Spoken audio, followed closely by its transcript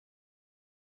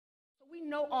we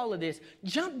know all of this.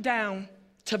 Jump down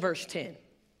to verse 10.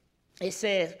 It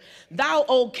says, thou,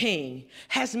 O king,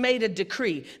 hast made a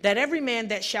decree that every man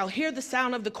that shall hear the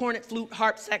sound of the cornet, flute,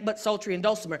 harp, sackbut, psaltery, and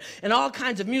dulcimer, and all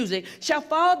kinds of music, shall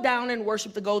fall down and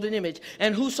worship the golden image.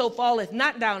 And whoso falleth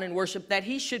not down and worship, that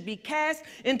he should be cast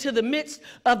into the midst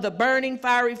of the burning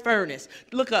fiery furnace.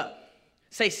 Look up.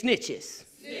 Say snitches.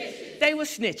 Snitches. They were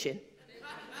snitching.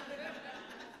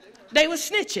 They were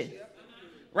snitching.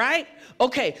 Right?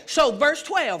 Okay, so verse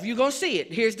 12, you're going to see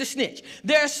it. Here's the snitch.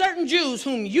 There are certain Jews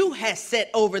whom you have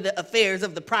set over the affairs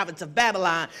of the province of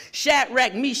Babylon,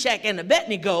 Shadrach, Meshach, and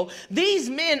Abednego. These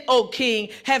men, O king,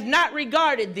 have not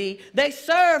regarded thee. They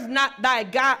serve not thy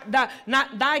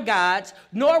gods,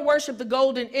 nor worship the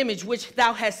golden image which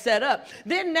thou hast set up.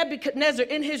 Then Nebuchadnezzar,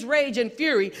 in his rage and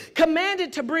fury,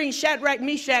 commanded to bring Shadrach,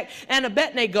 Meshach, and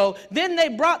Abednego. Then they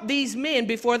brought these men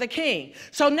before the king.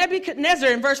 So Nebuchadnezzar,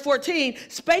 in verse 14,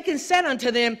 spake and said unto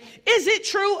them, is it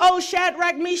true, O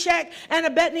Shadrach, Meshach, and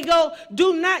Abednego,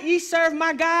 do not ye serve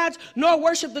my gods, nor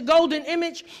worship the golden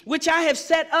image which I have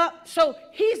set up? So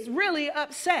he's really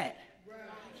upset.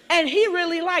 And he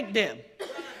really liked them.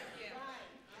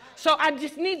 So I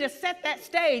just need to set that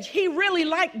stage. He really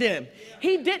liked them.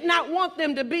 He did not want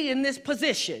them to be in this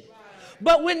position.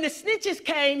 But when the snitches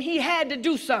came, he had to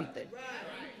do something.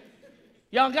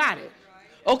 Y'all got it?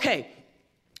 Okay.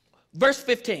 Verse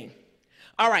 15.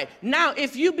 All right, now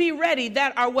if you be ready,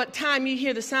 that are what time you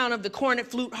hear the sound of the cornet,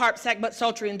 flute, harp, sackbut,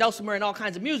 psaltery, and dulcimer, and all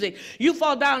kinds of music, you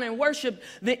fall down and worship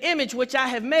the image which I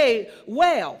have made.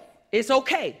 Well, it's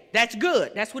okay. That's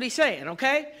good. That's what he's saying,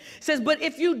 okay? It says, but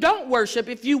if you don't worship,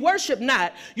 if you worship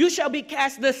not, you shall be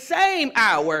cast the same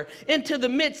hour into the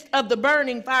midst of the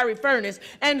burning fiery furnace.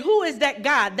 And who is that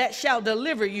God that shall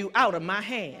deliver you out of my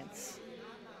hands?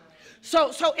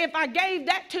 So if I gave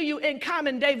that to you in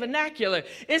common day vernacular,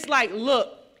 it's like,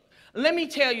 look, let me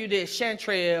tell you this,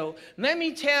 Chantrell. Let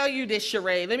me tell you this,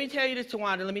 Sheree. Let me tell you this,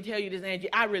 Tawanda. Let me tell you this,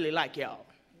 Angie. I really like y'all.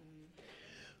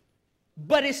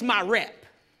 But it's my rep.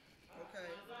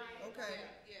 Okay.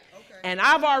 And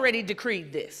I've already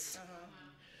decreed this.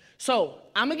 So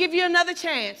I'm going to give you another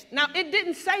chance. Now, it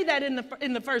didn't say that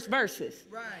in the first verses.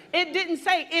 Right. It didn't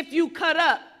say if you cut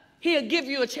up, he'll give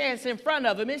you a chance in front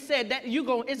of him. It said that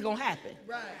it's going to happen.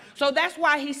 Right. So that's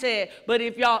why he said, but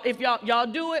if y'all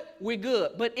do it, we're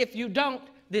good. But if you don't,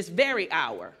 this very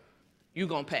hour, you're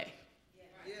going to pay.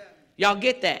 Yeah. Y'all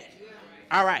get that? Yeah.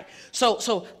 All right.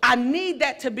 So I need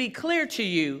that to be clear to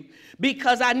you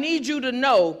because I need you to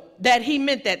know that he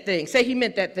meant that thing. Say he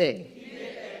meant that thing. He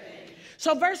meant that thing.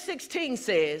 So verse 16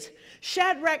 says,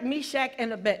 Shadrach, Meshach,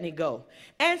 and Abednego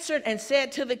answered and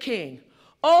said to the king,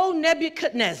 O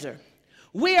Nebuchadnezzar,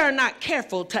 we are not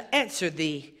careful to answer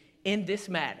thee in this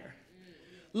matter.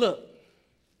 Look,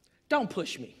 don't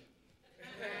push me.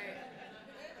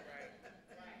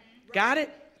 Got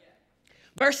it?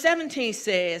 Verse 17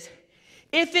 says,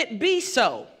 if it be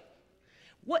so,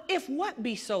 what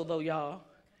be so though, y'all?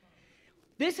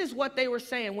 This is what they were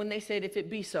saying when they said if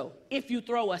it be so, if you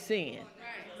throw us in.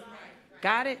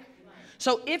 Got it?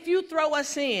 So if you throw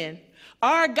us in,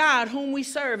 our God whom we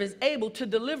serve is able to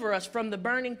deliver us from the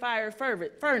burning fire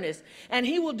furnace, and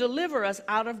he will deliver us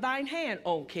out of thine hand,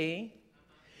 O king.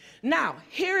 Now,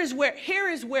 here is where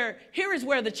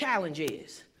the challenge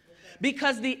is.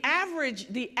 Because the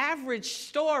average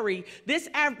story, this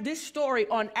story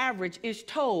on average is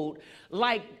told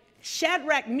like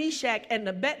Shadrach, Meshach, and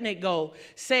Abednego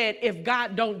said, if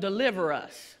God don't deliver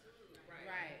us.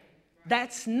 Right.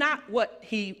 That's not what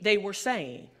they were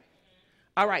saying.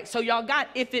 All right, so y'all got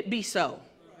if it be so,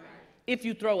 if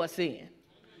you throw us in.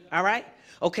 All right?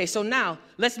 Okay, so now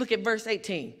let's look at verse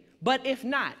 18. But if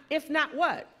not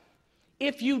what?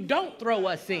 If you don't throw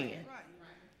us in.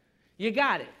 You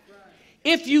got it.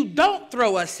 If you don't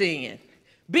throw us in,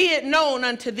 be it known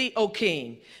unto thee, O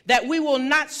king, that we will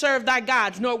not serve thy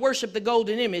gods nor worship the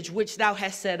golden image which thou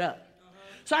hast set up.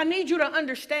 So I need you to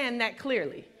understand that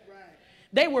clearly.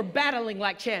 They were battling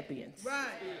like champions. Right.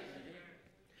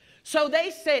 So they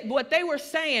said what they were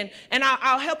saying, and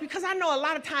I'll help you because I know a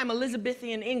lot of time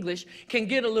Elizabethan English can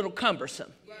get a little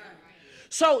cumbersome. Right.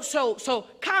 So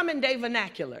common day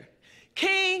vernacular.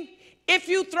 King, if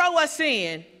you throw us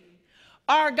in,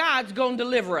 our God's going to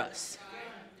deliver us.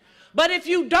 But if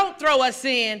you don't throw us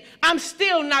in, I'm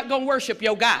still not going to worship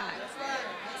your God. That's right.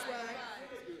 That's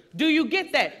right. Do you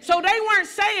get that? So they weren't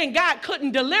saying God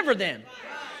couldn't deliver them.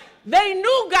 They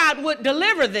knew God would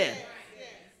deliver them.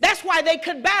 That's why they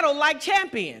could battle like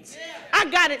champions. I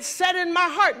got it set in my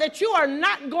heart that you are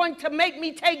not going to make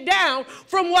me take down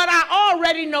from what I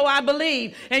already know I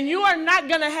believe. And you are not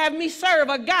going to have me serve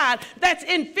a God that's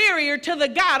inferior to the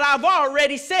God I've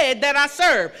already said that I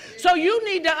serve. So you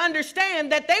need to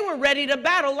understand that they were ready to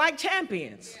battle like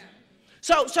champions.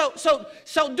 So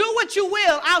do what you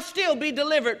will, I'll still be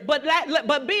delivered. But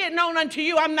be it known unto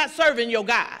you, I'm not serving your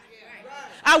God.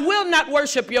 I will not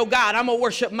worship your God. I'm going to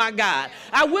worship my God.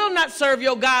 I will not serve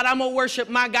your God. I'm going to worship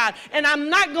my God. And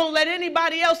I'm not going to let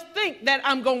anybody else think that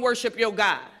I'm going to worship your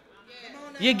God.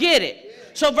 You get it?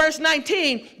 So verse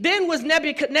 19, then was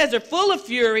Nebuchadnezzar full of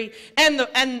fury, and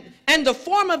the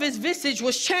form of his visage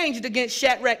was changed against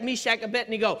Shadrach, Meshach, and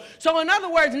Abednego. So in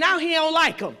other words, now he don't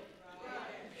like them.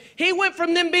 He went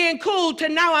from them being cool to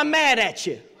now I'm mad at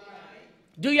you.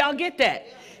 Do y'all get that?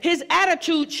 His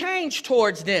attitude changed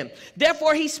towards them.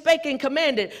 Therefore he spake and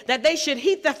commanded that they should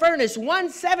heat the furnace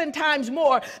 7 times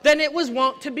more than it was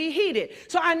wont to be heated.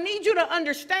 So I need you to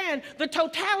understand the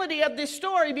totality of this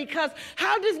story, because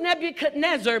how does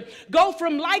Nebuchadnezzar go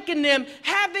from liking them,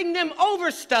 having them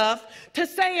over stuff, to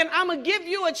saying, I'm going to give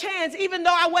you a chance even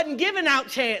though I wasn't giving out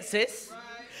chances?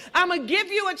 I'm going to give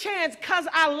you a chance because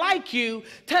I like you,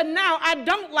 to now I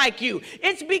don't like you.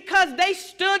 It's because they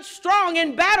stood strong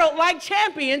and battled like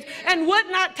champions and would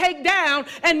not take down,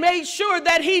 and made sure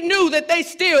that he knew that they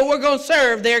still were going to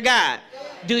serve their God.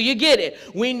 Do you get it?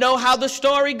 We know how the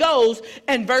story goes.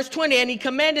 And verse 20, and he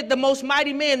commanded the most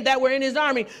mighty men that were in his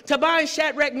army to bind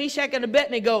Shadrach, Meshach, and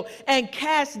Abednego and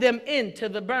cast them into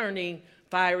the burning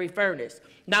fiery furnace.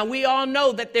 Now we all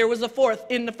know that there was a fourth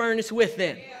in the furnace with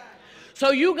them. So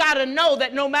you got to know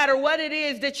that no matter what it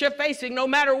is that you're facing, no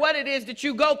matter what it is that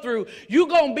you go through, you're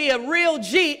going to be a real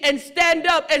G and stand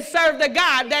up and serve the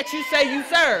God that you say you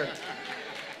serve.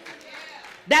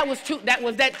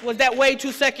 Was that way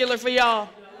too secular for y'all?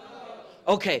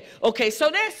 Okay, so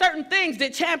there's certain things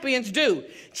that champions do.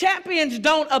 Champions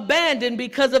don't abandon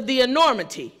because of the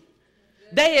enormity.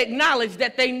 They acknowledge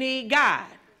that they need God.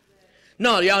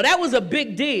 No, y'all, that was a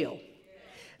big deal.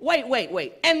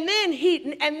 Wait. And then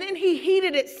he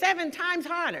heated it 7 times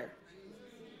hotter.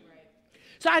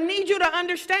 So I need you to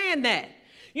understand that.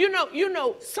 You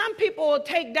know, some people will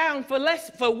take down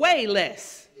for way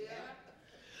less.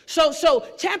 So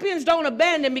champions don't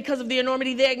abandon because of the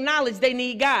enormity. They acknowledge they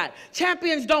need God.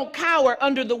 Champions don't cower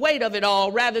under the weight of it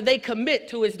all. Rather, they commit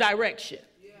to his direction.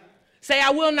 Say,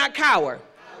 I will not cower,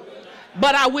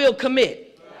 but I will commit.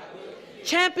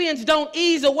 Champions don't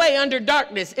ease away under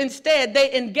darkness. Instead,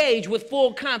 they engage with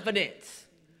full confidence.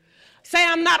 Say,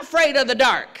 I'm not afraid of the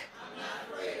dark.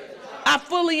 I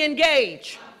fully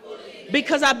engage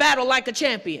because I battle like a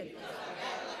champion.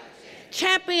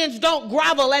 Champions don't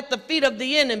grovel at the feet of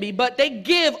the enemy, but they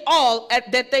give all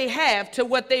that they have to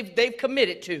what they've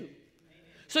committed to.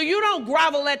 So you don't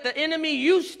grovel at the enemy.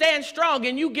 You stand strong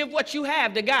and you give what you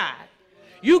have to God.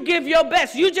 You give your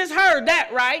best. You just heard that,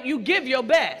 right? You give your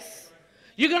best.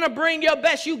 You're going to bring your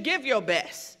best. You give your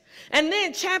best. And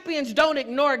then champions don't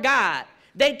ignore God.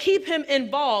 They keep him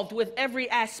involved with every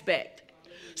aspect.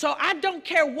 So I don't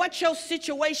care what your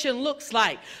situation looks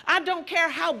like. I don't care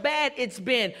how bad it's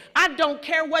been. I don't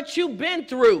care what you've been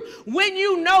through. When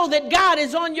you know that God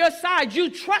is on your side, you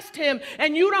trust him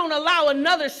and you don't allow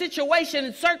another situation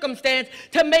and circumstance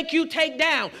to make you take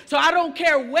down. So I don't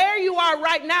care where you are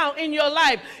right now in your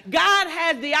life. God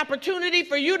has the opportunity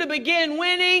for you to begin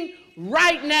winning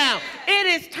right now. It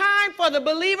is time for the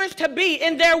believers to be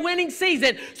in their winning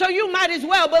season. So you might as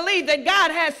well believe that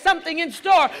God has something in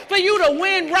store for you to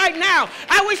win right now.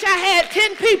 I wish I had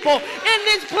 10 people in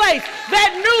this place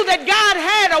that knew that God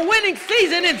had a winning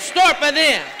season in store for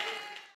them.